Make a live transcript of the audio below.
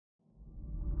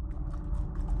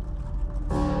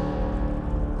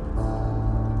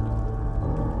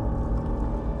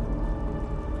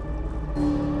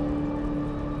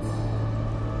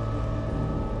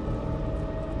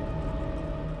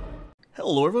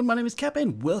Hello everyone, my name is Capp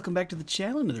and welcome back to the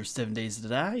channel. Another 7 Days to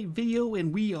Die video,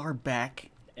 and we are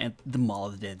back at the Mall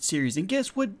of the Dead series. And guess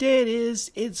what day it is?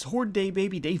 It's Horde Day,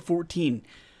 baby, day 14.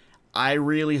 I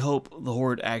really hope the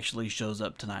Horde actually shows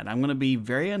up tonight. I'm going to be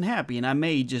very unhappy, and I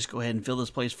may just go ahead and fill this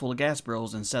place full of gas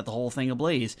barrels and set the whole thing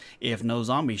ablaze if no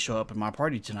zombies show up in my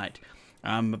party tonight.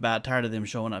 I'm about tired of them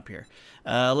showing up here.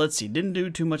 Let's see. Didn't do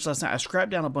too much last night. I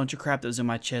scrapped down a bunch of crap that was in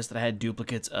my chest that I had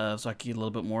duplicates of, so I could get a little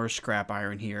bit more scrap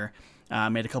iron here. I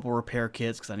made a couple repair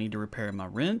kits because I need to repair my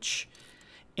wrench.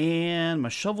 And my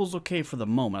shovel's okay for the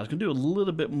moment. I was going to do a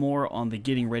little bit more on the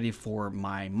getting ready for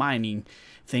my mining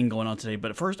thing going on today.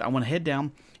 But first, I want to head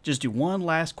down, just do one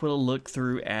last quick look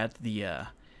through at the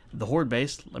Horde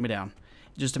base. Let me down.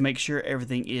 Just to make sure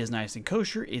everything is nice and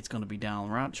kosher. It's going to be down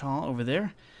right over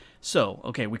there. So,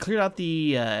 okay, we cleared out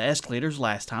the escalators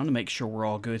last time to make sure we're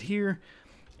all good here.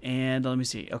 And let me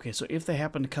see. Okay, so if they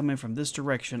happen to come in from this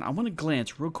direction, I want to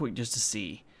glance real quick just to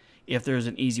see if there's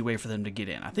an easy way for them to get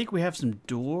in. I think we have some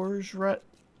doors right...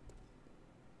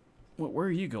 Where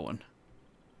are you going?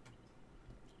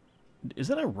 Is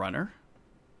that a runner?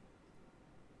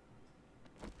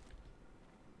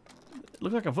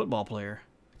 Look like a football player.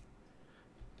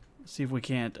 Let's see if we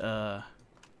can't, What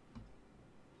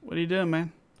are you doing,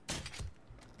 man?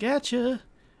 Gotcha!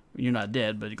 You're not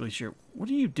dead, but at least you're... What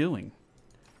are you doing?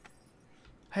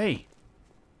 Hey!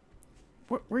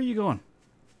 Where are you going?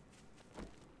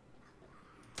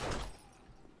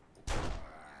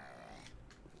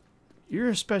 You're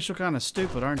a special kind of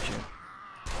stupid, aren't you?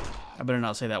 I better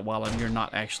not say that while you're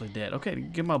not actually dead. Okay,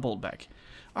 give my bolt back.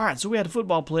 Alright, so we had a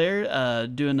football player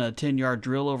doing a 10-yard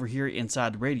drill over here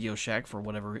inside the radio shack for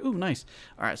whatever... Ooh, nice.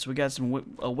 Alright, so we got some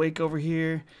awake over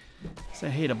here. Say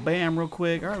hey to Bam real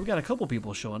quick. Alright, we got a couple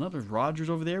people showing up. There's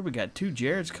Rogers over there. We got two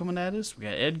Jareds coming at us. We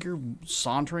got Edgar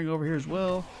sauntering over here as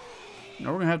well. Now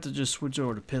we're going to have to just switch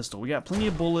over to pistol. We got plenty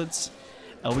of bullets.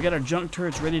 We got our junk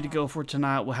turrets ready to go for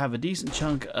tonight. We'll have a decent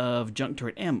chunk of junk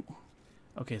turret ammo.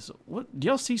 Okay, so what? Do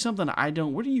y'all see something I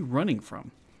don't? Where are you running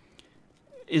from?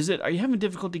 Are you having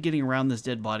difficulty getting around this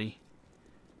dead body?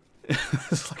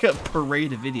 It's like a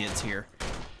parade of idiots here.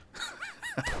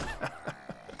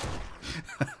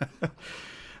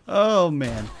 Oh,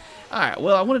 man. Alright,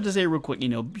 well, I wanted to say real quick,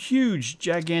 huge,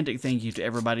 gigantic thank you to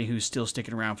everybody who's still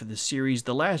sticking around for this series.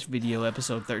 The last video,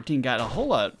 episode 13, got a whole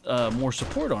lot more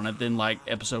support on it than, like,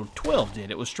 episode 12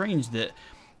 did. It was strange that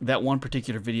that one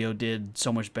particular video did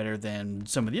so much better than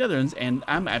some of the other ones, and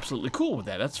I'm absolutely cool with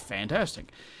that. That's fantastic.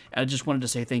 I just wanted to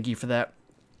say thank you for that.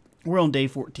 We're on day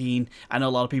 14. I know a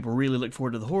lot of people really look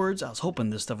forward to the Hordes. I was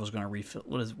hoping this stuff was going to refill.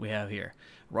 What is it we have here?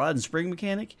 Rod and spring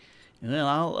mechanic? And then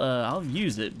I'll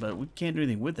use it, but we can't do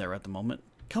anything with that right at the moment.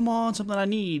 Come on, something I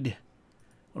need.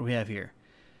 What do we have here?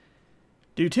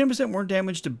 Do 10% more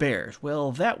damage to bears.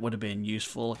 Well, that would have been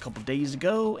useful a couple days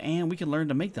ago, and we can learn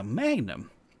to make the Magnum.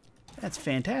 That's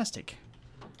fantastic.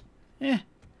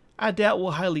 I doubt we'll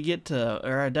highly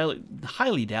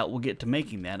doubt we'll get to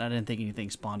making that. I didn't think anything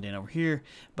spawned in over here,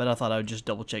 but I thought I would just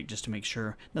double check just to make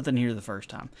sure. Nothing here the first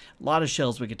time. A lot of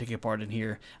shells we could take apart in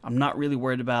here. I'm not really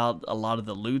worried about a lot of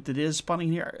the loot that is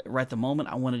spawning here right at the moment.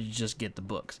 I wanted to just get the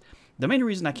books. The main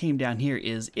reason I came down here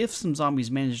is if some zombies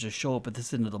managed to show up at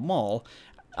this end of the mall,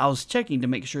 I was checking to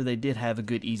make sure they did have a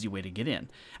good, easy way to get in.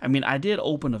 I mean, I did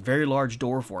open a very large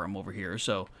door for them over here,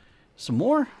 so some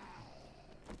more.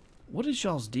 What is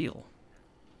y'all's deal?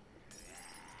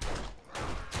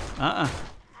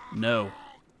 No.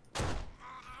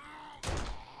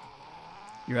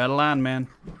 You're out of line, man.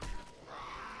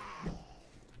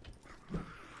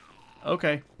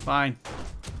 Okay, fine.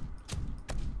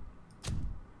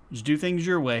 Just do things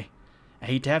your way. I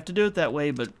hate to have to do it that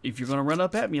way, but if you're going to run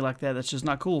up at me like that, that's just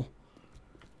not cool.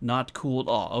 Not cool at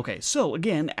all. Okay, so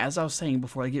again, as I was saying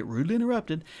before I get rudely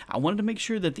interrupted, I wanted to make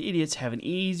sure that the idiots have an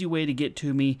easy way to get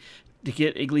to me, to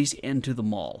get at least into the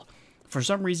mall. For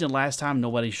some reason, last time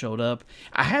nobody showed up.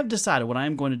 I have decided what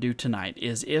I'm going to do tonight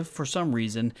is if for some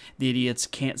reason the idiots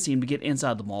can't seem to get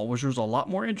inside the mall, which there's a lot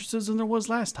more entrances than there was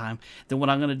last time, then what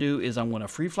I'm going to do is I'm going to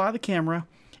free fly the camera,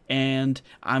 and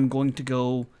I'm going to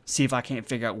go see if I can't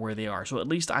figure out where they are. So at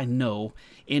least I know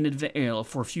in advance,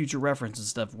 for future reference and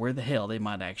stuff, where the hell they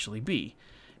might actually be.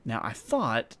 Now, I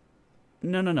thought...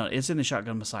 No, it's in the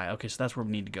Shotgun Messiah. Okay, so that's where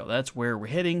we need to go. That's where we're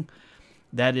heading.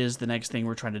 That is the next thing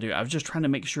we're trying to do. I was just trying to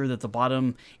make sure that the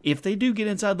bottom, if they do get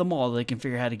inside the mall, they can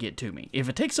figure out how to get to me. If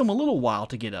it takes them a little while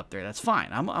to get up there, that's fine.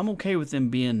 I'm okay with them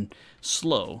being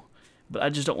slow, but I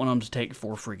just don't want them to take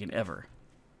for freaking ever.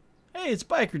 Hey, it's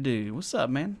Biker Dude. What's up,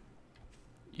 man?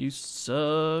 You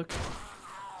suck.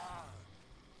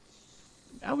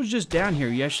 I was just down here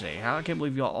yesterday. I can't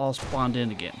believe y'all all spawned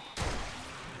in again.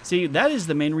 See, that is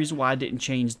the main reason why I didn't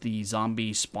change the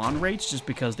zombie spawn rates, just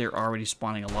because they're already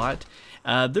spawning a lot.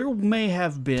 There may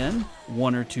have been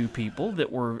 1 or 2 people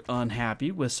that were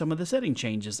unhappy with some of the setting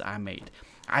changes I made.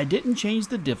 I didn't change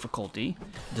the difficulty,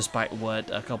 despite what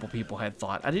a couple people had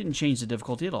thought. I didn't change the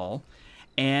difficulty at all,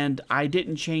 and I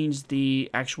didn't change the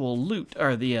actual loot,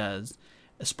 or the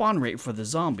spawn rate for the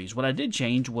zombies. What I did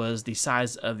change was the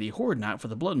size of the Horde Knight for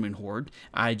the Blood Moon Horde.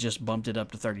 I just bumped it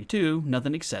up to 32,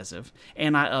 nothing excessive,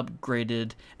 and I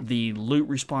upgraded the loot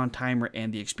respawn timer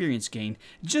and the experience gain,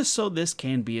 just so this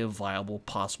can be a viable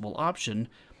possible option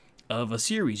of a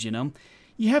series, you know?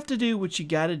 You have to do what you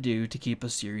gotta do to keep a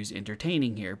series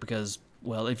entertaining here, because,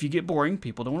 well, if you get boring,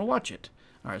 people don't want to watch it.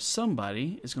 Alright,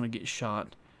 somebody is going to get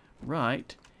shot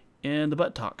right in the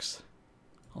buttocks.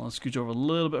 I'll scooch over a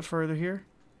little bit further here.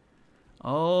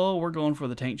 Oh, we're going for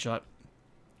the tank shot.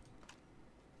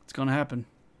 It's going to happen.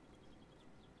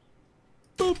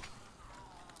 Boop.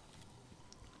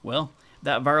 Well,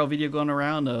 that viral video going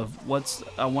around of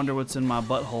I wonder what's in my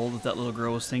butthole that little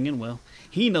girl was singing, well,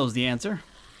 he knows the answer.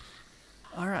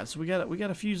 Alright, so we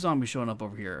got a few zombies showing up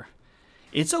over here.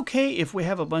 It's okay if we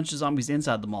have a bunch of zombies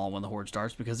inside the mall when the horde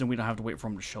starts, because then we don't have to wait for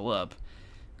them to show up.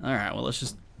 Alright, well, let's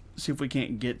just see if we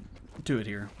can't get to it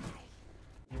here.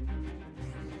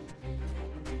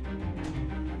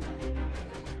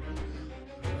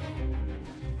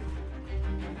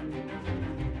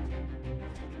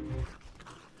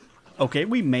 Okay,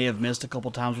 we may have missed a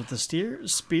couple times with the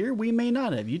spear. We may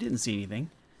not have. You didn't see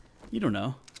anything. You don't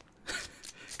know.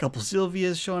 Couple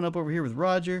Sylvias showing up over here with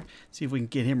Roger. See if we can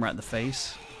get him right in the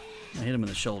face. I hit him in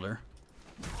the shoulder.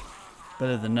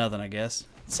 Better than nothing, I guess.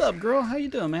 What's up, girl? How you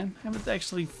doing, man? I haven't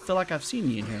actually feel like I've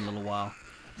seen you in here in a little while.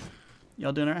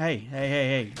 Y'all doing alright?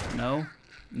 Hey. No.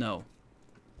 No.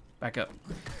 Back up.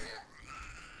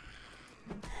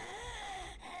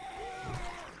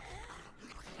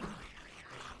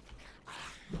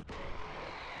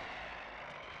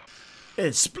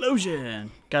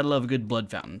 Explosion! Gotta love a good blood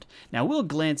fountain. Now, we'll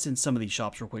glance in some of these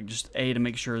shops real quick, just A, to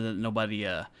make sure that nobody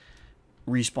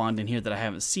respawned in here that I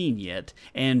haven't seen yet,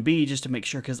 and B, just to make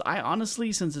sure, because I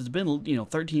honestly, since it's been,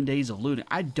 13 days of looting,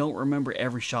 I don't remember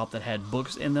every shop that had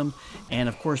books in them, and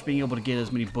of course, being able to get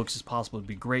as many books as possible would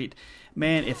be great.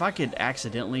 Man, if I could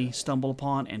accidentally stumble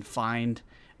upon and find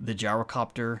the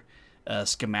gyrocopter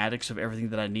schematics of everything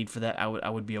that I need for that, I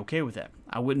would be okay with that.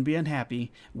 I wouldn't be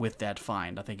unhappy with that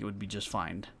find. I think it would be just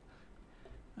fine.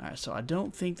 Alright, so I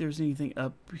don't think there's anything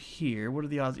up here. What are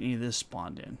the odds any of this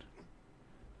spawned in?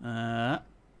 No,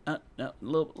 a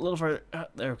little further.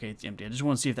 There, okay, it's empty. I just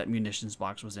want to see if that munitions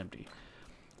box was empty.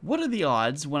 What are the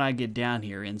odds when I get down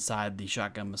here inside the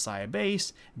Shotgun Messiah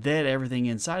base that everything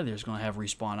inside there is going to have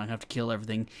respawn? I'm going to have to kill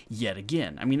everything yet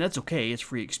again. I mean, that's okay. It's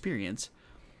free experience.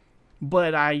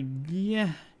 But I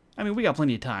mean, we got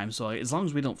plenty of time, so as long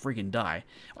as we don't freaking die,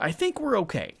 I think we're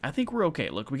okay.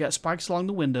 Look, we got spikes along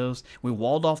the windows. We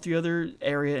walled off the other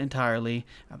area entirely.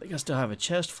 I think I still have a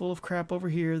chest full of crap over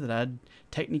here that I'd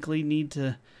technically need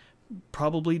to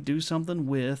probably do something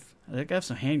with. I think I have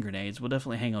some hand grenades. We'll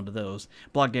definitely hang on to those.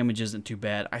 Block damage isn't too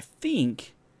bad. I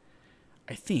think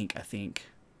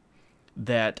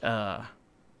that,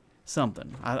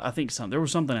 something. I think something. There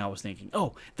was something I was thinking.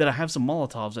 Oh, that I have some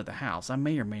Molotovs at the house. I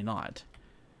may or may not.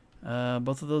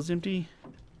 Both of those empty.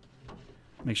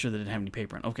 Make sure they didn't have any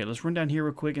paper in. Okay, let's run down here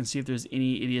real quick and see if there's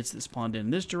any idiots that spawned in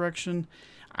this direction.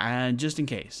 And just in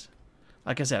case.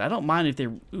 Like I said, I don't mind if they...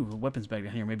 Ooh, weapons bag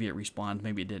down here. Maybe it respawned.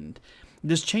 Maybe it didn't.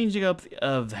 This changing up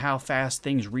of how fast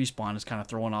things respawn is kind of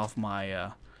throwing off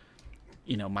my...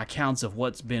 my counts of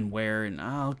what's been where. And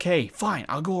okay, fine.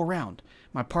 I'll go around.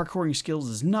 My parkouring skills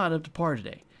is not up to par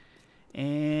today.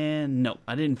 And no,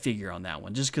 I didn't figure on that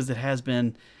one. Just because it has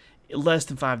been less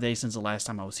than 5 days since the last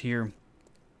time I was here.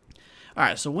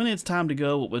 Alright, so when it's time to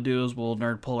go, what we'll do is we'll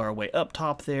nerd pull our way up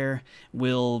top there.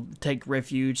 We'll take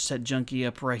refuge, set Junkie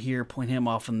up right here, point him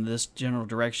off in this general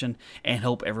direction, and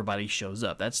hope everybody shows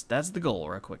up. That's the goal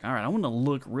real quick. Alright, I want to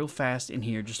look real fast in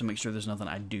here just to make sure there's nothing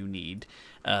I do need.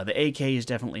 The AK is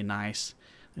definitely nice.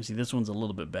 Let's see, this one's a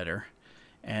little bit better.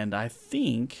 And I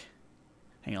think,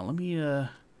 hang on, let me,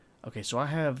 okay, so I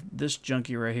have this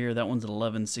Junkie right here. That one's at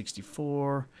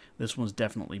 1164. This one's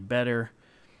definitely better.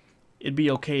 It'd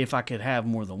be okay if I could have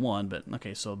more than one, but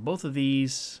okay, so both of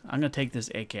these, I'm going to take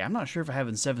this AK. I'm not sure if I have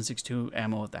 7.62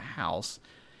 ammo at the house.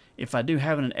 If I do,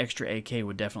 having an extra AK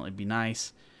would definitely be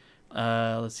nice.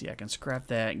 Let's see, I can scrap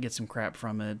that and get some crap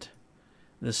from it.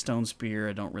 This stone spear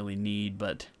I don't really need,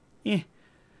 but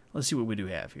let's see what we do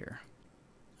have here.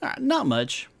 Alright, not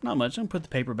much. I'm going to put the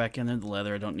paper back in there, the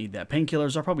leather, I don't need that.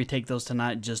 Painkillers, I'll probably take those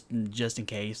tonight just in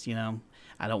case,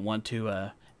 I don't want to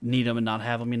need them and not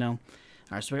have them,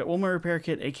 Alright, so we got one more repair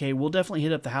kit. AK, we'll definitely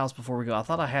hit up the house before we go. I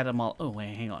thought I had them all. Oh,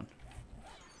 wait, hang on.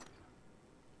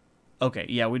 Okay,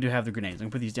 yeah, we do have the grenades. I'm going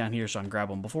to put these down here so I can grab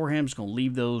them beforehand. I'm just going to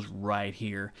leave those right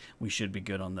here. We should be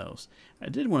good on those. I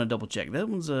did want to double check. That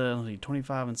one's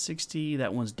 25 and 60.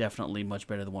 That one's definitely much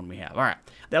better than the one we have. All right,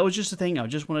 that was just a thing. I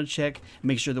just wanted to check,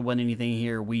 make sure there wasn't anything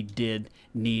here we did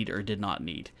need or did not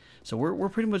need. So we're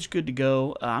pretty much good to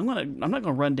go. I'm not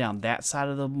gonna run down that side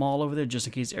of the mall over there just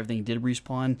in case everything did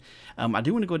respawn. I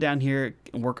do want to go down here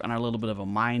and work on our little bit of a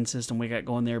mine system we got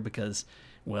going there because,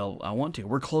 well, I want to.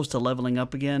 We're close to leveling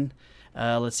up again.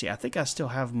 Let's see. I think I still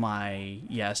have my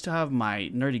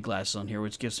nerdy glasses on here,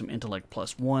 which gives some intellect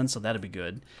 +1, so that'll be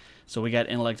good. So we got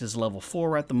intellect as level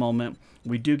 4 at the moment.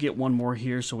 We do get one more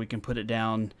here, so we can put it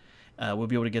down. We'll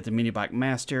be able to get the mini bike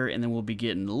master, and then we'll be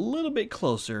getting a little bit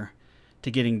closer to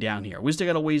getting down here. We still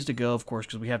got a ways to go, of course,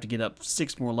 because we have to get up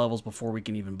 6 more levels before we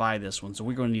can even buy this one. So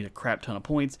we're going to need a crap ton of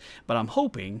points. But I'm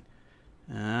hoping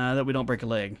that we don't break a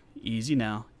leg. Easy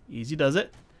now. Easy does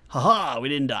it. Haha, we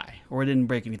didn't die. Or we didn't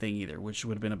break anything either, which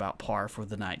would have been about par for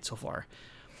the night so far.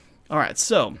 Alright,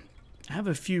 so I have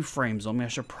a few frames on me. I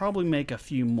should probably make a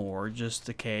few more just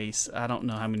in case. I don't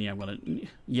know how many I'm going to...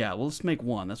 Yeah, well, let's make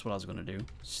one. That's what I was going to do.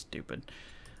 Stupid.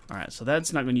 Alright, so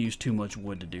that's not going to use too much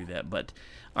wood to do that. But,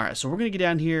 alright, so we're going to get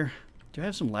down here. Do I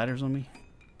have some ladders on me?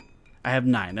 I have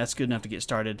 9. That's good enough to get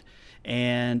started.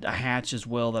 And a hatch as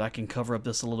well that I can cover up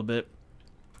this a little bit.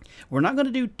 We're not going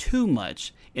to do too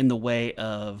much in the way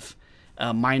of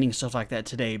mining stuff like that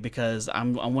today because I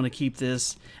want to keep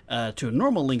this to a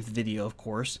normal length video, of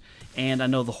course. And I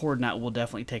know the Horde night will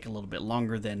definitely take a little bit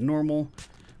longer than normal.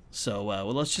 So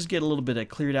well, let's just get a little bit of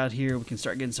cleared out here. We can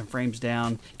start getting some frames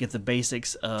down, get the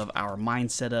basics of our mine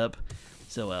set up.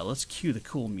 So let's cue the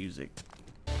cool music.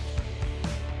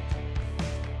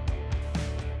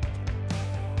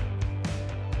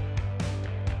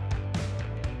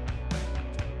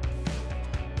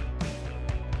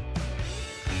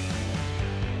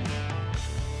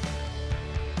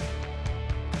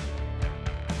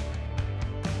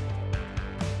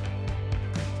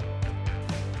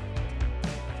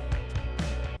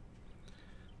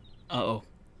 Uh-oh.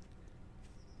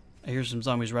 I hear some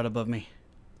zombies right above me.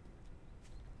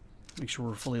 Make sure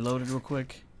we're fully loaded real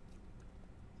quick.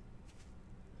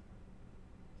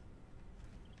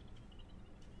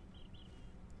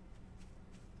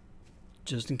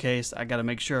 Just in case, I gotta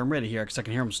make sure I'm ready here because I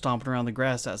can hear them stomping around the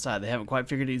grass outside. They haven't quite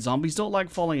figured it. Zombies don't like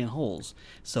falling in holes.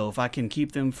 So if I can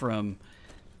keep them from,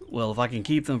 well, if I can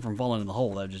keep them from falling in the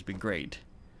hole, that'd just be great.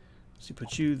 So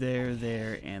put you there,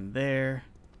 there, and there.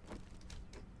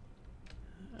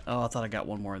 Oh, I thought I got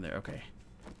one more in there. Okay.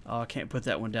 Oh, I can't put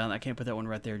that one down. I can't put that one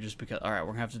right there just because... Alright,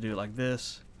 we're going to have to do it like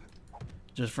this.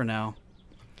 Just for now.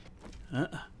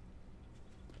 Alright,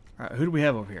 who do we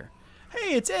have over here?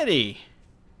 Hey, it's Eddie!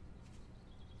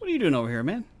 What are you doing over here,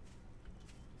 man?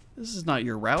 This is not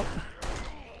your route.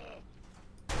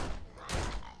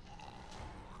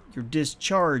 You're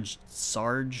discharged,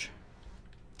 Sarge.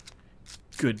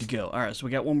 Good to go. Alright, so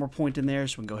we got one more point in there,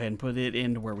 so we can go ahead and put it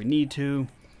into where we need to.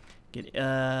 Get,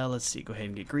 let's see, go ahead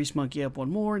and get Grease Monkey up one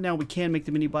more. Now we can make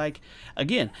the mini bike.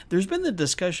 Again, there's been the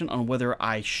discussion on whether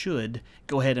I should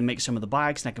go ahead and make some of the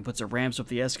bikes, and I can put some ramps up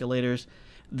the escalators.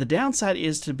 The downside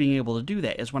is to being able to do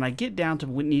that is when I get down to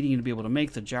needing to be able to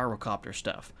make the gyrocopter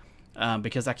stuff.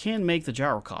 Because I can make the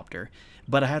gyrocopter,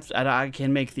 but I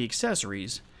can make the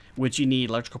accessories, which you need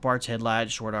electrical parts,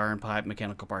 headlights, short iron pipe,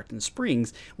 mechanical parts, and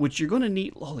springs, which you're going to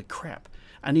need, holy crap.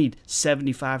 I need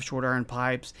 75 short iron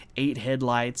pipes, 8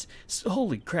 headlights.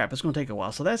 Holy crap, it's going to take a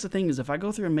while. So that's the thing is if I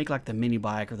go through and make like the mini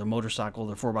bike or the motorcycle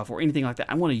or the 4x4, anything like that,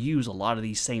 I want to use a lot of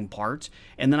these same parts.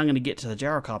 And then I'm going to get to the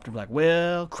gyrocopter and be like,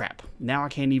 well, crap. Now I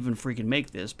can't even freaking make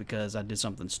this because I did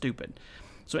something stupid.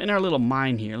 So in our little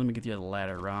mine here, let me get the other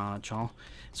ladder, y'all,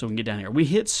 so we can get down here. We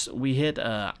hit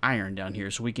iron down here,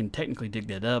 so we can technically dig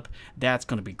that up. That's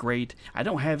going to be great. I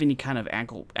don't have any kind of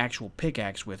actual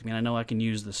pickaxe with me. I know I can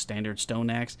use the standard stone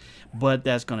axe, but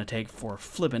that's going to take for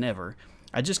flipping ever.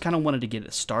 I just kind of wanted to get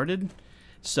it started,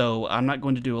 so I'm not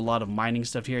going to do a lot of mining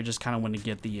stuff here. I just kind of want to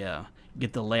get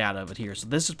the layout of it here. So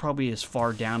this is probably as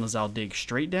far down as I'll dig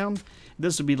straight down.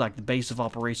 This will be like the base of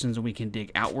operations, and we can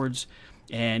dig outwards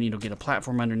and, you know, get a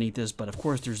platform underneath this. But of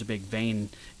course there's a big vein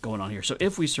going on here. So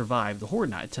if we survive the Horde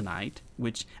night tonight,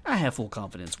 which I have full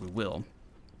confidence we will,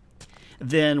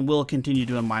 then we'll continue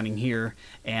doing mining here,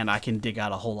 and I can dig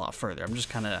out a whole lot further. I'm just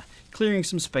kind of clearing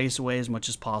some space away as much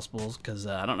as possible because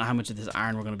I don't know how much of this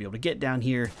iron we're going to be able to get down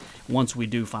here once we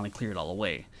do finally clear it all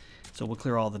away. So we'll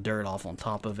clear all the dirt off on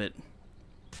top of it.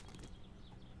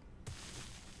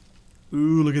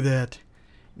 Ooh, look at that.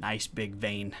 Nice big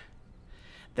vein.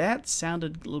 That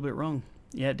sounded a little bit wrong.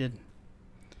 Yeah, it did.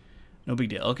 No big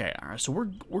deal. Okay, all right. So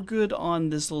we're good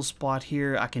on this little spot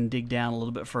here. I can dig down a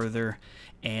little bit further,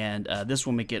 and this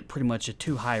will make it pretty much a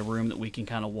too high room that we can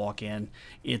kind of walk in.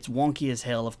 It's wonky as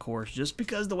hell, of course, just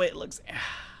because the way it looks.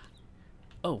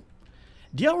 Oh,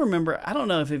 do y'all remember? I don't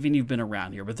know if any of you've been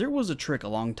around here, but there was a trick a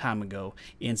long time ago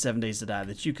in 7 Days to Die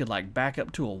that you could like back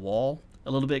up to a wall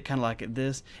a little bit, kind of like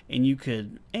this, and you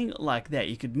could angle like that.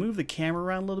 You could move the camera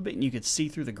around a little bit, and you could see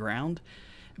through the ground.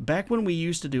 Back when we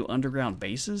used to do underground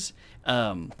bases,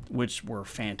 which were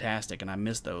fantastic, and I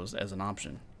missed those as an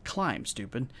option. Climb,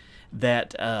 stupid.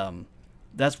 That's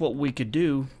what we could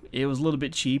do. It was a little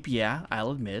bit cheap, yeah,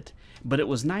 I'll admit, but it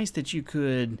was nice that you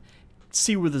could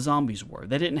see where the zombies were.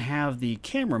 They didn't have the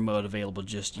camera mode available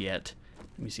just yet.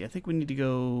 Let me see. I think we need to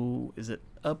go. Is it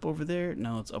up over there?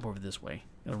 No, it's up over this way.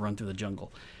 It'll run through the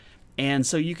jungle. And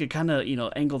so you could kind of,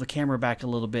 angle the camera back a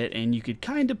little bit, and you could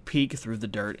kind of peek through the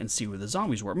dirt and see where the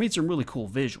zombies were. It made some really cool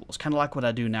visuals, kind of like what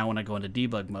I do now when I go into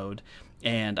debug mode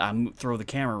and I throw the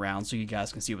camera around so you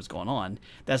guys can see what's going on.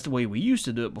 That's the way we used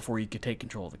to do it before you could take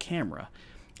control of the camera,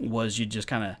 was you just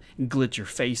kind of glitch your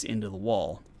face into the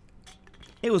wall.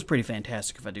 It was pretty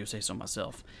fantastic, if I do say so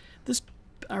myself.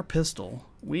 Our pistol,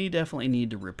 we definitely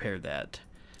need to repair that.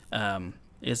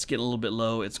 It's getting a little bit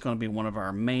low. It's going to be one of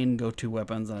our main go-to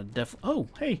weapons. And oh,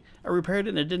 hey, I repaired it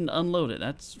and it didn't unload it.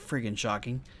 That's friggin'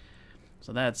 shocking.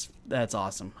 So that's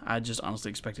awesome. I just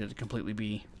honestly expected it to completely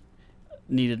be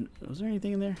needed. Was there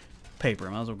anything in there? Paper.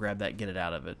 I might as well grab that and get it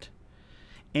out of it.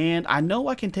 And I know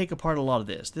I can take apart a lot of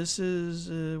this. This is,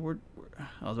 I was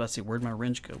about to say, where'd my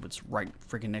wrench go? But it's right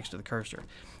freaking next to the cursor.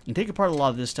 You can take apart a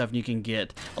lot of this stuff, and you can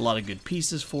get a lot of good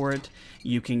pieces for it.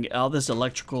 You can get all this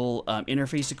electrical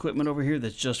interface equipment over here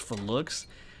that's just for looks.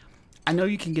 I know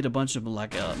you can get a bunch of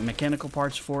like mechanical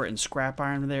parts for it and scrap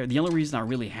iron there. The only reason I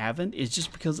really haven't is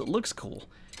just because it looks cool.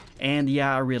 And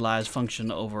yeah, I realize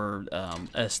function over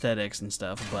aesthetics and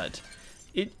stuff, but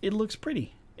it looks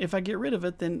pretty. If I get rid of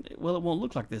it, then, well, it won't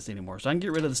look like this anymore. So I can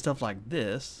get rid of the stuff like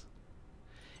this,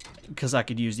 because I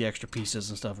could use the extra pieces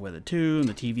and stuff with it too. And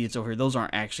the TV that's over here, those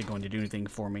aren't actually going to do anything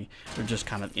for me. They're just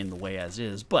kind of in the way as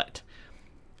is. But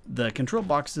the control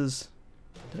boxes,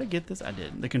 did I get this? I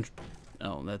did.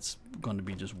 Oh, that's going to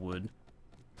be just wood.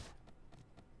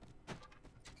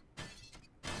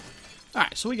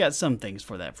 Alright, so we got some things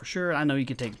for that for sure. I know you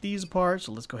can take these apart,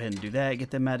 so let's go ahead and do that.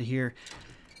 Get them out of here.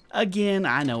 Again,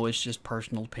 I know it's just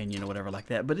personal opinion or whatever like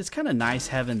that, but it's kind of nice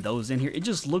having those in here. It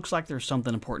just looks like there's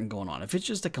something important going on. If it's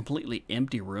just a completely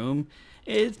empty room,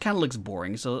 it kind of looks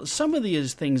boring. So some of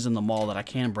these things in the mall that I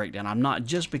can break down, I'm not,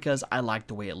 just because I like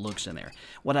the way it looks in there.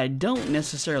 What I don't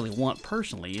necessarily want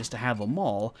personally is to have a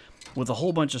mall with a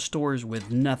whole bunch of stores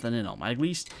with nothing in them. I at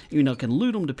least, can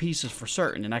loot them to pieces for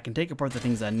certain, and I can take apart the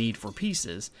things I need for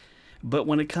pieces. But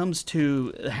when it comes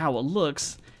to how it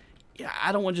looks,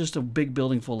 I don't want just a big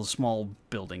building full of small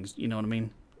buildings, you know what I mean?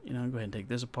 Go ahead and take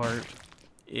this apart.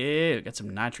 Ew, got some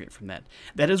nitrate from that.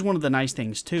 That is one of the nice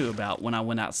things, too, about when I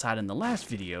went outside in the last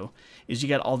video, is you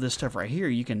got all this stuff right here.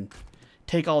 You can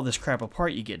take all this crap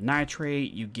apart. You get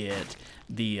nitrate, you get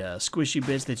the squishy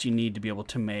bits that you need to be able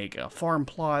to make farm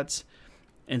plots.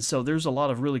 And so there's a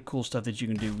lot of really cool stuff that you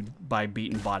can do by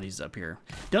beating bodies up here.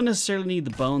 Don't necessarily need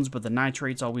the bones, but the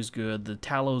nitrate's always good. The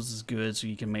tallows is good, so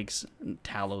you can make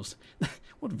tallows.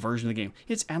 What version of the game?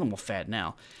 It's animal fat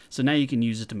now. So now you can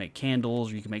use it to make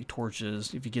candles, or you can make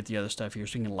torches if you get the other stuff here,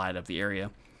 so you can light up the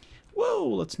area. Whoa,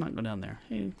 let's not go down there.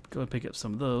 Hey, go and pick up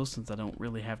some of those, since I don't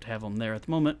really have to have them there at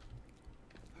the moment.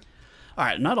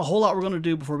 Alright, not a whole lot we're going to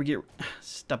do before we get...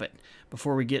 Stop it.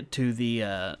 Before we get to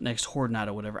the next Horde night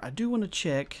or whatever. I do want to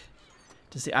check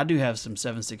to see... I do have some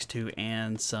 7.62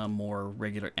 and some more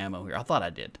regular ammo here. I thought I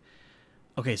did.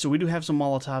 Okay, so we do have some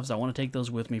Molotovs. I want to take those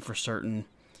with me for certain.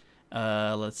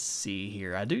 Let's see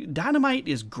here. Dynamite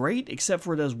is great, except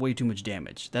for it does way too much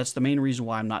damage. That's the main reason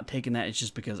why I'm not taking that. It's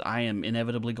just because I am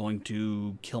inevitably going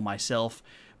to kill myself,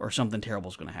 or something terrible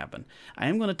is going to happen. I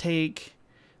am going to take...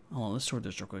 Hold on, let's sort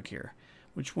this real quick here.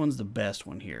 Which one's the best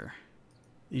one here?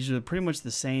 These are pretty much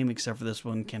the same, except for this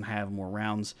one can have more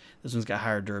rounds. This one's got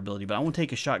higher durability, but I want to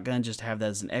take a shotgun just to have that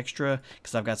as an extra,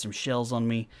 because I've got some shells on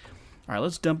me. Alright,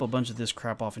 let's dump a bunch of this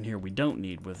crap off in here we don't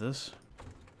need with us.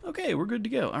 Okay, we're good to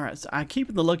go. Alright, so I'm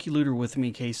keeping the Lucky Looter with me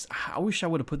in case... I wish I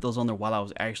would have put those on there while I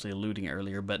was actually looting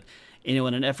earlier, but, in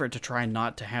an effort to try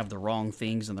not to have the wrong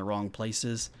things in the wrong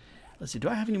places. Let's see, do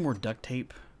I have any more duct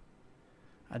tape?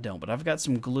 I don't, but I've got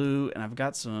some glue, and I've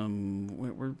got some...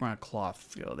 Where'd my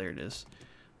cloth go? There it is.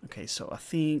 Okay, so I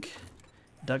think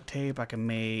duct tape I can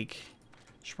make...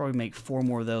 Should probably make 4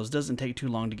 more of those. Doesn't take too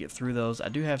long to get through those. I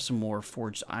do have some more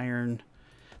forged iron,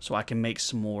 so I can make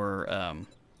some more...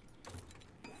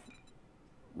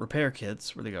 repair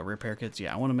kits. Where they go? Repair kits.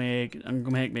 Yeah, I'm gonna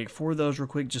make 4 of those real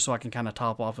quick, just so I can kind of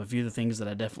top off a few of the things that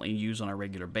I definitely use on a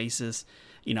regular basis.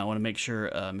 You know, I want to make sure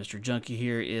Mr. Junkie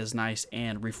here is nice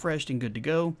and refreshed and good to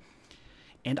go.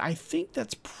 And I think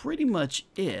that's pretty much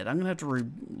it. I'm gonna have to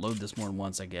reload this more than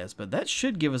once, I guess, but that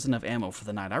should give us enough ammo for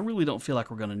the night. I really don't feel like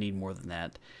we're gonna need more than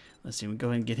that. Let's see. We go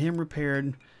ahead and get him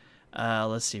repaired.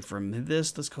 Let's see. From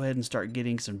this, let's go ahead and start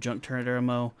getting some junk turret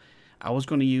ammo. I was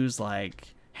going to use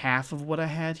like half of what I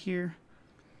had here.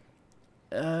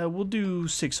 We'll do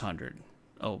 600.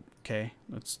 Oh, okay.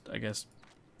 That's, I guess,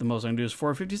 the most I can do is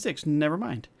 456. Never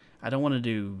mind. I don't want to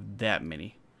do that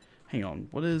many. Hang on.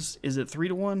 What is it 3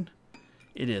 to 1?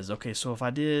 It is. Okay, so if I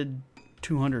did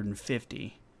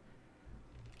 250,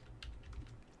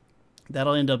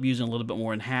 that'll end up using a little bit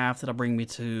more than half. That'll bring me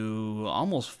to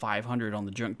almost 500 on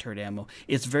the junk turret ammo.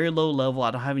 It's very low level.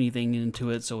 I don't have anything into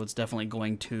it, so it's definitely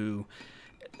going to...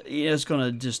 It's going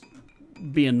to just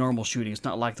be a normal shooting. It's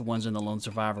not like the ones in the Lone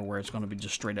Survivor where it's going to be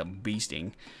just straight up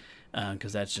beasting,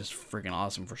 because that's just freaking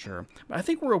awesome for sure. But I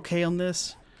think we're okay on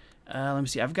this. Let me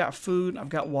see. I've got food. I've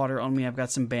got water on me. I've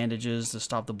got some bandages to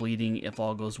stop the bleeding if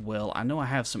all goes well. I know I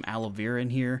have some aloe vera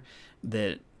in here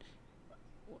that...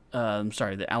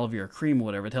 the aloe vera cream or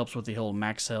whatever. It helps with the whole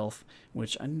max health,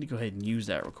 which I need to go ahead and use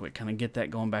that real quick. Kind of get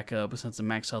that going back up since the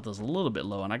max health is a little bit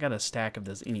low, and I got a stack of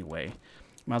this anyway.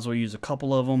 Might as well use a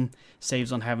couple of them.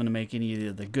 Saves on having to make any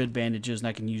of the good bandages, and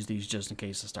I can use these just in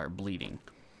case I start bleeding.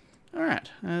 Alright,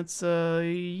 that's,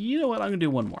 you know what, I'm going to do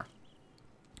one more.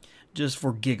 Just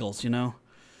for giggles, you know.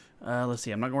 Let's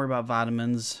see, I'm not going to worry about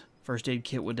vitamins. First aid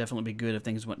kit would definitely be good if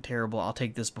things went terrible. I'll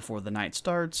take this before the night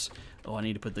starts. Oh, I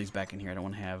need to put these back in here. I don't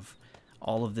want to have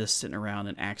all of this sitting around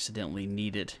and accidentally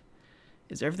need it.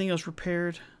 Is everything else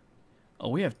repaired? Oh,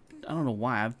 we have... I don't know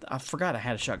why. I forgot I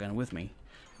had a shotgun with me.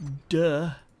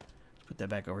 Duh. Let's put that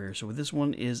back over here. So this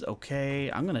one is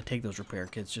okay. I'm going to take those repair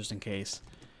kits just in case.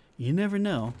 You never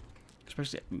know.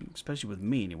 Especially with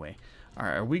me anyway.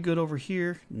 Alright, are we good over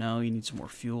here? No, you need some more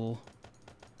fuel.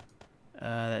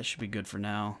 That should be good for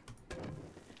now.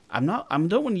 I don't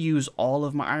want to use all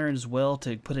of my iron as well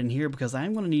to put in here because I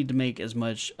am going to need to make as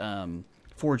much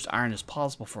forged iron as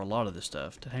possible for a lot of this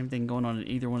stuff. Did I have anything going on in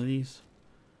either one of these?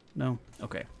 No?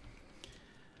 Okay.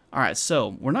 Alright,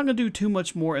 so we're not going to do too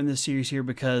much more in this series here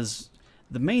because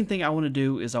the main thing I want to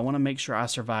do is I want to make sure I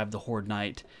survive the Horde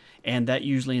night, and that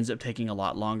usually ends up taking a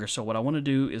lot longer. So what I want to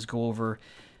do is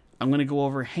I'm going to go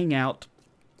over, hang out.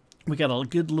 We got a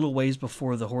good little ways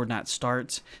before the Horde night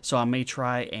starts, so I may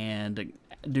try and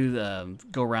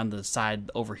go around the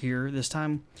side over here this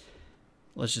time.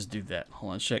 Let's just do that.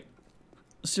 Hold on, check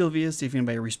Sylvia, see if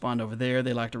anybody respawned over there.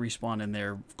 They like to respawn in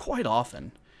there quite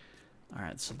often.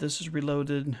 Alright, so this is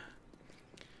reloaded.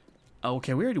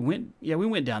 Okay, we already went... Yeah, we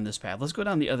went down this path. Let's go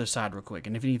down the other side real quick,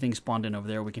 and if anything spawned in over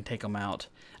there, we can take them out.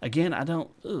 Again, I don't...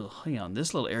 Ugh, hang on.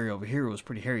 This little area over here was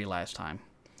pretty hairy last time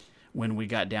when we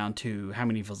got down to how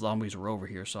many zombies were over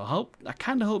here. So I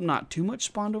kind of hope not too much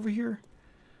spawned over here.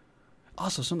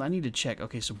 Also, something I need to check.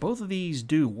 Okay, so both of these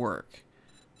do work.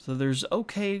 So there's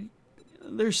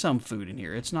some food in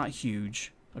here. It's not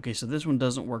huge. Okay, so this one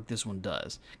doesn't work. This one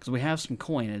does. Because we have some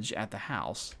coinage at the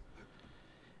house.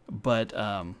 But,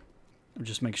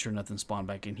 just make sure nothing spawned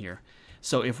back in here.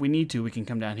 So if we need to, we can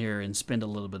come down here and spend a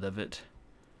little bit of it.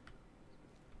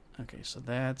 Okay, so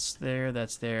that's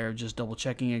there. Just double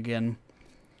checking again.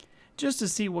 Just to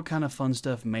see what kind of fun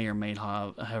stuff may or may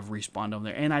have respawned over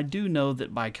there. And I do know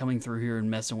that by coming through here and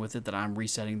messing with it that I'm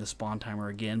resetting the spawn timer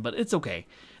again. But it's okay.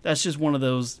 That's just one of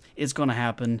those. It's going to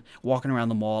happen. Walking around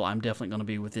the mall, I'm definitely going to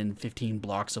be within 15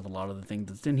 blocks of a lot of the things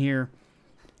that's in here.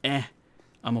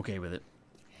 I'm okay with it.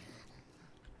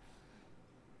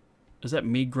 Is that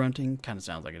me grunting? Kind of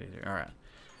sounds like it either. Alright.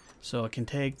 So I can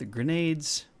take the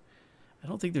grenades. I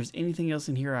don't think there's anything else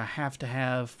in here I have to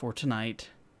have for tonight.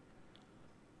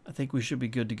 I think we should be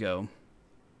good to go.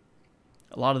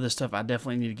 A lot of this stuff I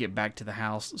definitely need to get back to the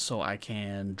house so I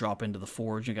can drop into the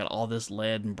forge. You got all this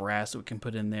lead and brass that we can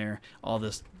put in there. All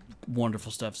this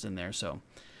wonderful stuff's in there. So,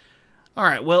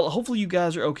 alright, well, hopefully you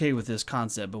guys are okay with this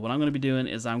concept. But what I'm going to be doing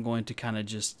is I'm going to kind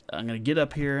of I'm going to get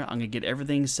up here. I'm going to get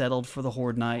everything settled for the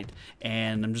Horde night.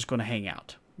 And I'm just going to hang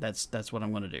out. That's what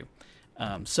I'm going to do.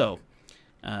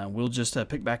 We'll just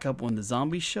pick back up when the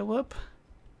zombies show up.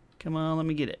 Come on, let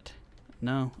me get it.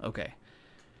 No? Okay.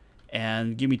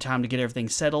 And give me time to get everything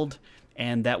settled.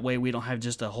 And that way we don't have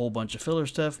just a whole bunch of filler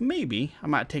stuff. Maybe I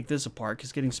might take this apart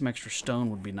because getting some extra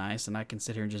stone would be nice. And I can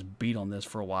sit here and just beat on this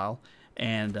for a while.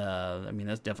 And, I mean,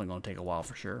 that's definitely going to take a while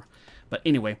for sure. But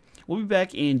anyway, we'll be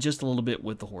back in just a little bit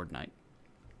with the Horde night.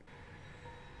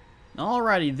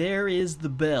 Alrighty, there is the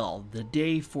bell. The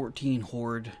day 14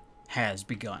 Horde has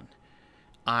begun.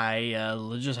 I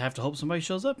just have to hope somebody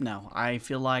shows up now. I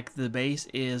feel like the base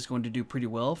is going to do pretty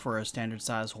well for a standard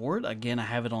size horde. Again, I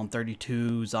have it on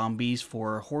 32 zombies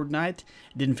for horde night.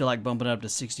 Didn't feel like bumping it up to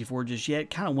 64 just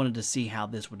yet. Kind of wanted to see how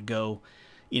this would go.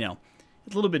 You know,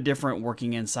 it's a little bit different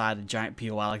working inside a giant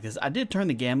POI like this. I did turn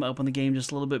the gamma up on the game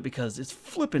just a little bit because it's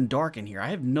flipping dark in here. I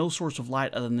have no source of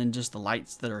light other than just the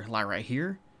lights that are like right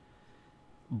here.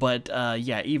 But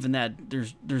yeah, even that,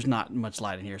 there's not much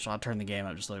light in here, so I'll turn the game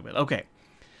up just a little bit. Okay.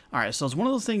 Alright, so it's one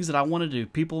of those things that I want to do.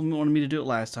 People wanted me to do it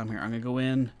last time here. I'm going to go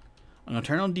in, I'm going to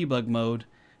turn on debug mode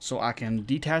so I can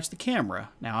detach the camera.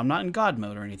 Now, I'm not in God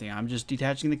mode or anything. I'm just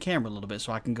detaching the camera a little bit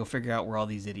so I can go figure out where all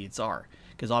these idiots are.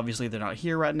 Because obviously they're not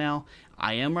here right now.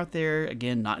 I am right there.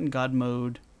 Again, not in God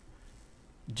mode.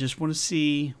 Just want to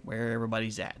see where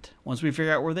everybody's at. Once we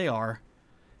figure out where they are,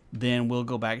 then we'll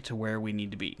go back to where we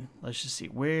need to be. Let's just see.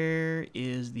 Where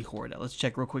is the horde at? Let's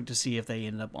check real quick to see if they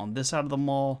ended up on this side of the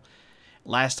mall.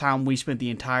 Last time we spent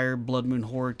the entire Blood Moon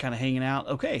horde kind of hanging out.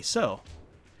 Okay, so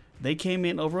they came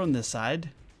in over on this side.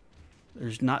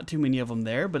 There's not too many of them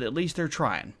there, but at least they're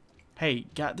trying. Hey,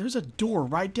 God, there's a door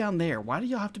right down there. Why do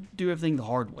y'all have to do everything the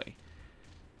hard way?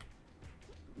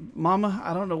 Mama,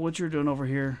 I don't know what you're doing over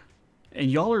here. And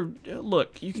y'all are,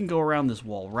 look, you can go around this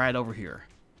wall right over here.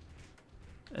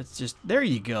 It's just, there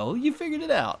you go. You figured it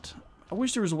out. I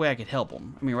wish there was a way I could help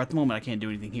them. I mean, right at the moment, I can't do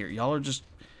anything here. Y'all are just...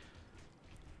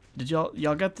 Did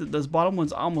y'all got those bottom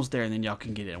ones almost there, and then y'all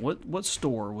can get in. What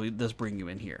store will this bring you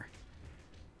in here?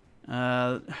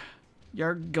 Y'all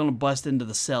gonna bust into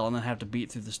the cell and then have to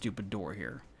beat through the stupid door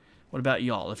here. What about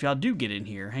y'all? If y'all do get in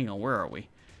here, hang on, where are we?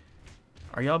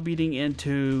 Are y'all beating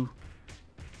into?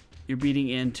 You're beating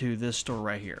into this store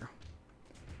right here.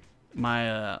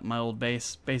 My old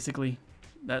base, basically.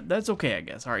 That's okay, I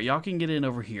guess. All right, y'all can get in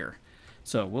over here.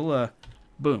 So we'll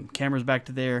boom, camera's back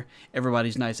to there.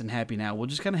 Everybody's nice and happy now. We'll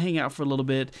just kind of hang out for a little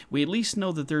bit. We at least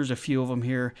know that there's a few of them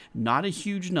here. Not a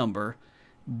huge number,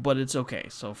 but it's okay.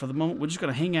 So for the moment, we're just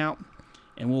going to hang out,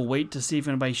 and we'll wait to see if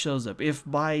anybody shows up. If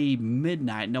by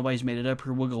midnight nobody's made it up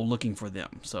here, we'll go looking for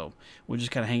them. So we'll just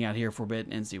kind of hang out here for a bit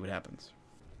and see what happens.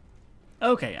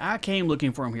 Okay, I came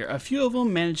looking for them here. A few of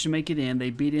them managed to make it in.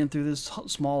 They beat in through this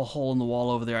small hole in the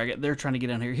wall over there. They're trying to get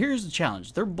down here. Here's the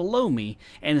challenge. They're below me,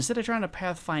 and instead of trying to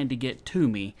pathfind to get to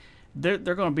me, they're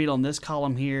going to beat on this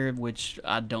column here, which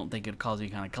I don't think it'd cause any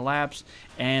kind of collapse,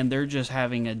 and they're just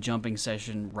having a jumping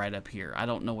session right up here. I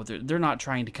don't know what they're not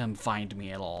trying to come find me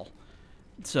at all.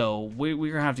 So we're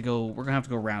gonna have to go. We're gonna have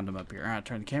to go round them up here. All right,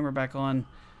 turn the camera back on.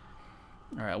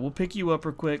 All right, we'll pick you up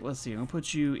real quick. Let's see. I'm gonna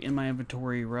put you in my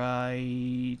inventory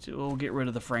right. We'll get rid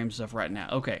of the frame stuff right now.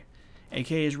 Okay,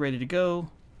 AK is ready to go.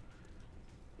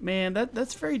 Man,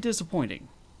 that's very disappointing.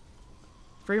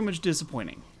 Very much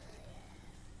disappointing.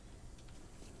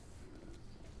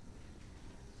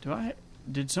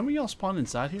 Did some of y'all spawn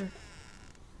inside here?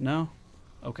 No?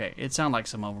 Okay, it sounded like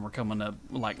some of them were coming up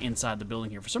like inside the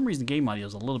building here. For some reason, game audio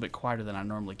is a little bit quieter than I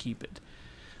normally keep it.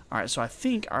 Alright, so I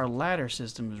think our ladder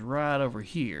system is right over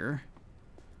here.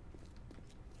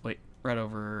 Wait, right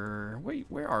over... Wait,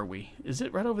 where are we? Is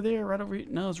it right over there? Right over here?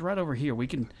 No, it's right over here. We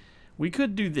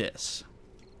could do this.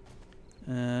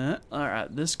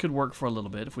 Alright, this could work for a little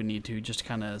bit if we need to, just to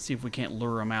kind of see if we can't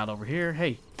lure them out over here.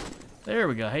 Hey, there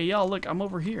we go. Hey, y'all, look, I'm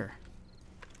over here.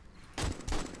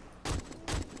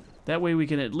 That way we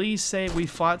can at least say we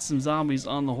fought some zombies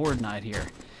on the horde night here.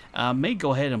 I may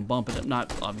go ahead and bump it up,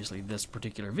 not obviously this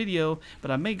particular video,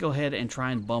 but I may go ahead and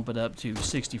try and bump it up to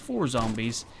 64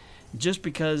 zombies, just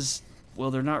because,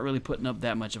 well, they're not really putting up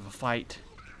that much of a fight.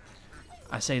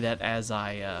 I say that as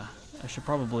I should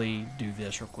probably do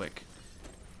this real quick.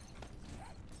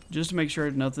 Just to make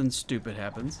sure nothing stupid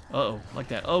happens. Uh-oh, like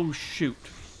that. Oh, shoot.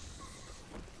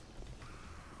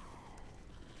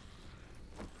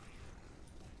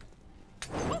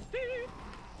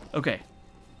 Okay.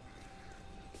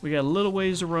 We got a little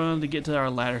ways to run to get to our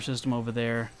ladder system over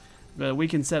there. But we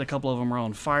can set a couple of them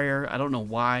on fire. I don't know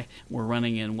why we're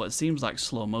running in what seems like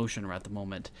slow motion right at the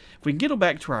moment. If we can get them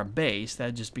back to our base,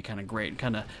 that'd just be kind of great.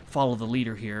 Kind of follow the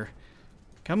leader here.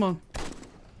 Come on.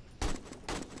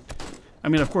 I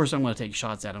mean, of course, I'm going to take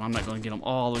shots at them. I'm not going to get them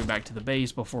all the way back to the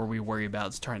base before we worry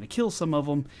about trying to kill some of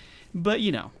them. But,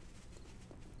 you know,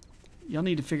 y'all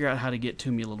need to figure out how to get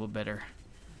to me a little bit better.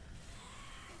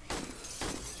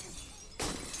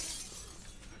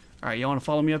 Alright, y'all want to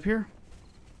follow me up here?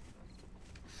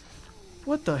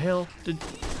 What the hell?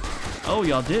 Oh,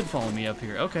 y'all did follow me up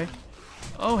here. Okay.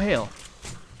 Oh, hell.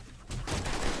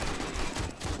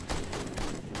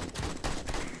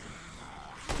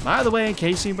 By the way, in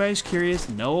case anybody's curious,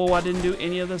 no, I didn't do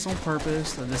any of this on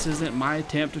purpose. This isn't my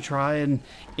attempt to try and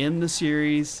end the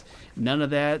series. None of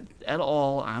that at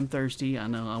all. I'm thirsty. I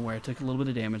know where I took a little bit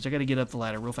of damage. I got to get up the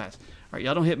ladder real fast. All right,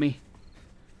 y'all don't hit me.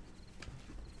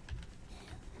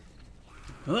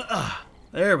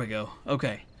 There we go.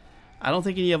 Okay. I don't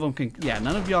think any of them can... Yeah,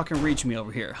 none of y'all can reach me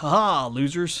over here. Haha,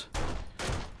 losers.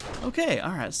 Okay,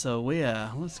 all right. So we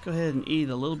let's go ahead and eat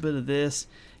a little bit of this.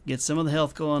 Get some of the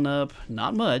health going up.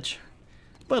 Not much,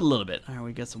 but a little bit. All right,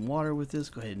 we got some water with this.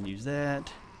 Go ahead and use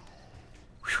that.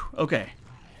 Whew, okay.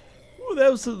 Ooh,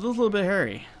 that was a little bit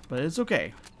hairy, but it's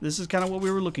okay. This is kind of what we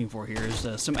were looking for here, is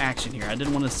some action here. I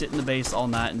didn't want to sit in the base all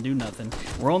night and do nothing.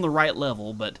 We're on the right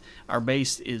level, but our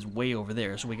base is way over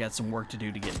there, so we got some work to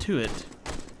do to get to it.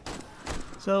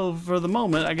 So for the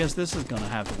moment, I guess this is going to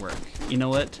have to work. You know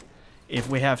what? If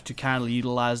we have to kind of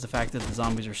utilize the fact that the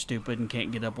zombies are stupid and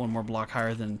can't get up one more block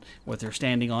higher than what they're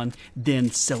standing on, then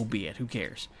so be it. Who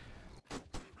cares?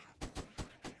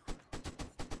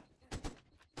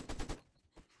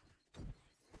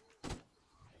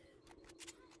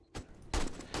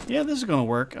 Yeah, this is going to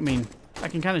work. I mean, I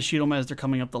can kind of shoot them as they're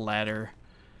coming up the ladder.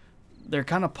 They're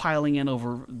kind of piling in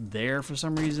over there for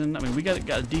some reason. I mean, we got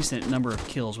a decent number of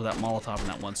kills without Molotov in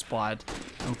that one spot.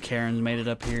 Oh, Karen's made it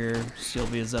up here.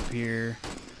 Sylvia's up here.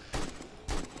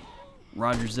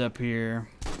 Roger's up here.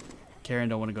 Karen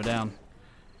don't want to go down.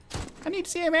 I need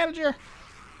to see a manager.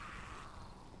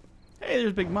 Hey,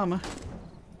 there's Big Mama.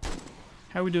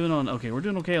 How are we doing on... Okay, we're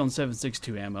doing okay on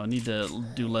 7.62 ammo. I need to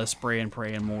do less spray and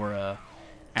pray and more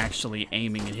actually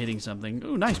aiming and hitting something.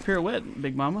 Ooh, nice pirouette,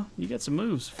 Big Mama. You got some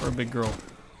moves for a big girl.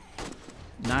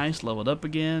 Nice, leveled up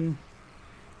again.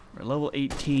 We're level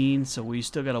 18, so we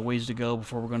still got a ways to go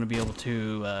before we're going to be able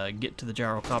to get to the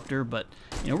gyrocopter, but,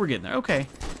 you know, we're getting there. Okay,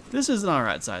 this is an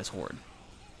alright size horde.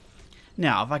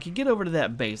 Now, if I could get over to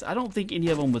that base, I don't think any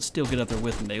of them would still get up there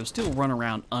with me. They would still run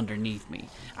around underneath me.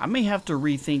 I may have to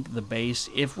rethink the base.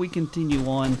 If we continue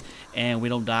on and we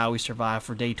don't die, we survive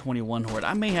for day 21 horde,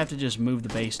 I may have to just move the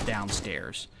base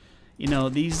downstairs. You know,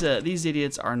 these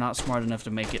idiots are not smart enough to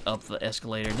make it up the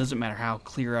escalator. It doesn't matter how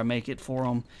clear I make it for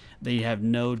them. They have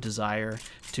no desire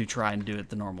to try and do it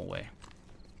the normal way.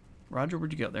 Roger,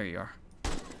 where'd you go? There you are.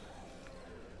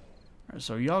 Alright,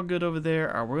 so y'all good over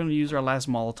there? Alright, we're going to use our last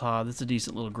Molotov. That's a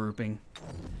decent little grouping.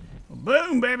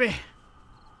 Boom, baby!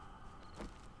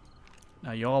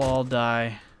 Now y'all all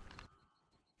die.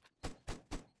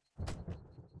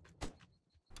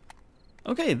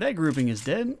 Okay, that grouping is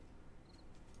dead.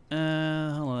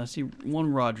 Hold on, I see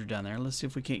one Roger down there. Let's see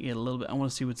if we can't get a little bit. I want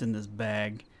to see what's in this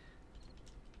bag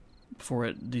before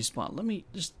it despawn. Let me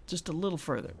just a little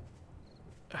further.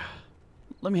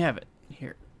 Let me have it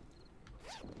here.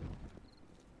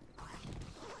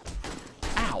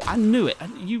 Ow! I knew it.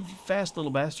 You fast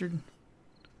little bastard.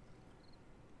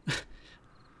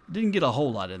 Didn't get a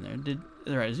whole lot in there.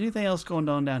 Alright, is anything else going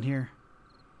on down here?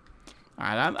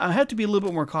 Alright, I have to be a little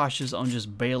bit more cautious on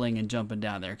just bailing and jumping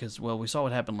down there because, well, we saw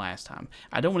what happened last time.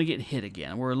 I don't want to get hit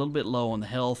again. We're a little bit low on the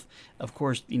health. Of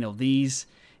course, you know, these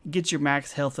get your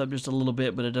max health up just a little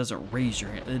bit, but it doesn't raise your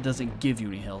health. It doesn't give you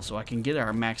any health, so I can get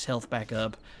our max health back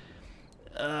up.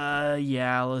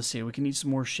 Yeah, let's see. We can eat some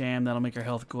more sham. That'll make our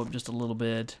health go up just a little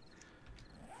bit.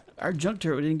 Our junk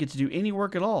turret didn't get to do any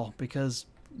work at all because,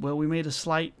 well, we made a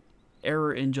slight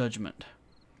error in judgment.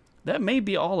 That may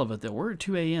be all of it, though. We're at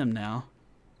 2 a.m. now.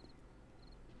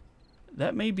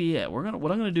 That may be it. What I'm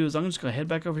gonna do is I'm just gonna head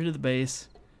back over here to the base,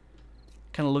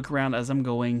 kind of look around as I'm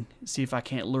going, see if I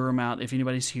can't lure them out. If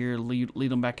anybody's here, lead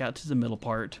them back out to the middle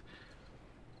part,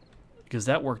 because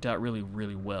that worked out really,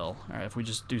 really well. All right, if we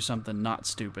just do something not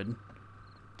stupid.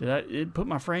 Did it put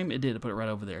my frame? It did. It put it right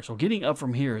over there. So getting up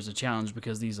from here is a challenge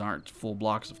because these aren't full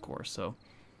blocks, of course. So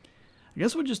I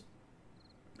guess we'll just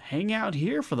hang out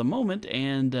here for the moment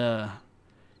and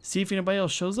see if anybody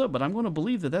else shows up. But I'm going to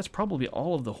believe that that's probably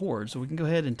all of the horde. So we can go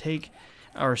ahead and take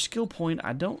our skill point.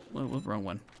 Wrong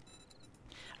one.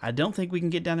 I don't think we can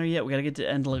get down there yet. We got to get to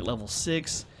end like level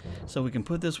 6. So we can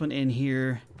put this one in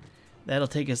here. That'll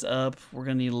take us up. We're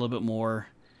going to need a little bit more.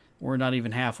 We're not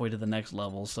even halfway to the next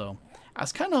level. So I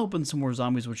was kind of hoping some more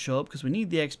zombies would show up because we need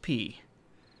the XP.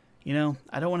 You know,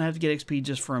 I don't want to have to get XP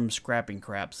just from scrapping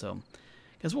crap. So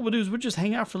I guess what we'll do is we'll just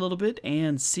hang out for a little bit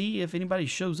and see if anybody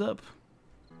shows up.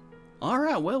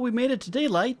 Alright, well, we made it to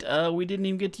daylight. We didn't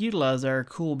even get to utilize our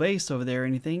cool base over there or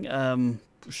anything.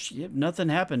 Nothing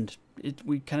happened.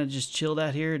 We kind of just chilled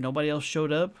out here. Nobody else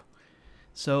showed up.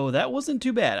 So that wasn't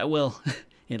too bad. Well,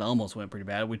 it almost went pretty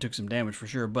bad. We took some damage for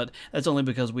sure, but that's only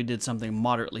because we did something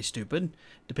moderately stupid,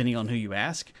 depending on who you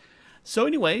ask. So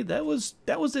anyway, that was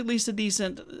at least a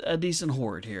decent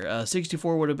horde here.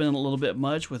 64 would have been a little bit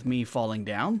much with me falling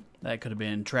down. That could have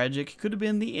been tragic. Could have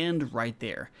been the end right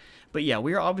there. But yeah,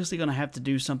 we are obviously going to have to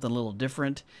do something a little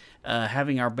different.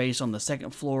 Having our base on the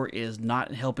second floor is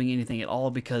not helping anything at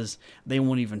all because they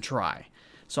won't even try.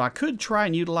 So I could try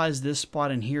and utilize this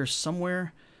spot in here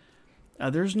somewhere.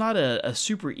 There's not a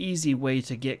super easy way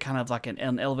to get kind of like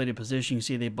an elevated position. You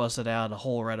see they busted out a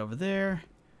hole right over there.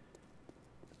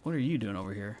 What are you doing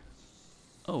over here?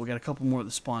 Oh, we got a couple more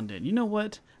that spawned in. You know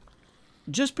what?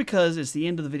 Just because it's the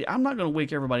end of the video, I'm not going to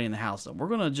wake everybody in the house up. We're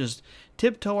going to just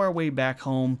tiptoe our way back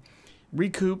home,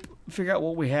 recoup, figure out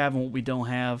what we have and what we don't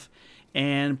have,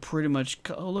 and pretty much...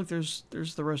 Oh, look, there's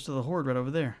the rest of the horde right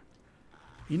over there.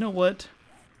 You know what?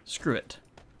 Screw it.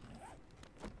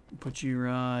 Put you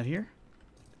right here.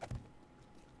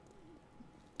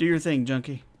 Do your thing,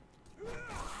 junkie.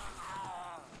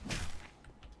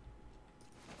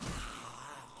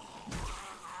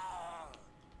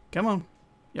 Come on.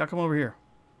 Y'all come over here.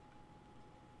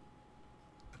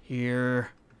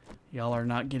 Here. Y'all are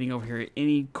not getting over here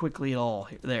any quickly at all.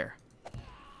 There.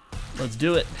 Let's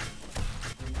do it.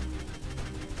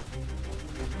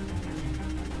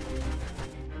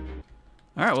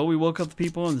 Alright, well, we woke up the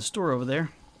people in the store over there.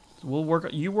 So we'll work.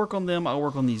 You work on them, I'll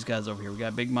work on these guys over here. We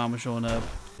got Big Mama showing up.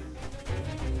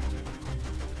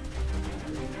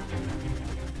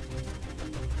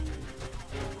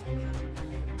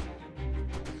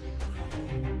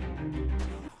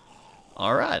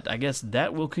 Alright, I guess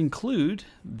that will conclude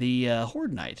the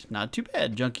Horde night. Not too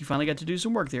bad. Junkie finally got to do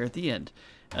some work there at the end.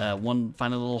 One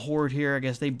final little horde here. I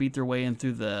guess they beat their way in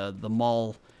through the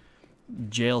mall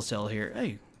jail cell here.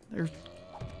 Hey, there's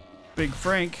Big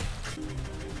Frank.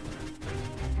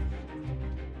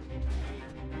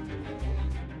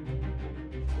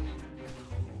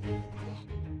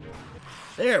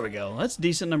 There we go. That's a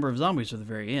decent number of zombies for the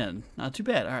very end. Not too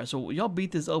bad. Alright, so y'all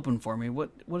beat this open for me.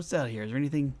 What's out here? Is there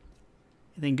anything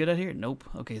good out here? Nope.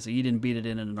 Okay, so you didn't beat it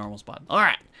in a normal spot.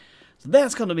 Alright, so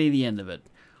that's going to be the end of it.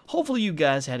 Hopefully you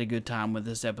guys had a good time with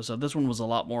this episode. This one was a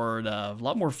lot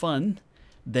more fun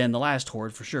than the last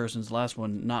horde for sure, since the last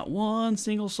one, not one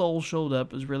single soul showed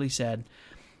up. It was really sad.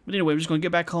 But anyway, we're just going to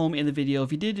get back home in the video.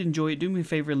 If you did enjoy it, do me a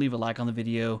favor and leave a like on the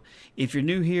video. If you're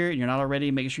new here and you're not already,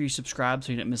 make sure you subscribe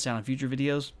so you don't miss out on future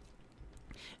videos.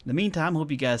 In the meantime, I hope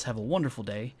you guys have a wonderful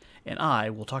day, and I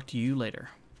will talk to you later.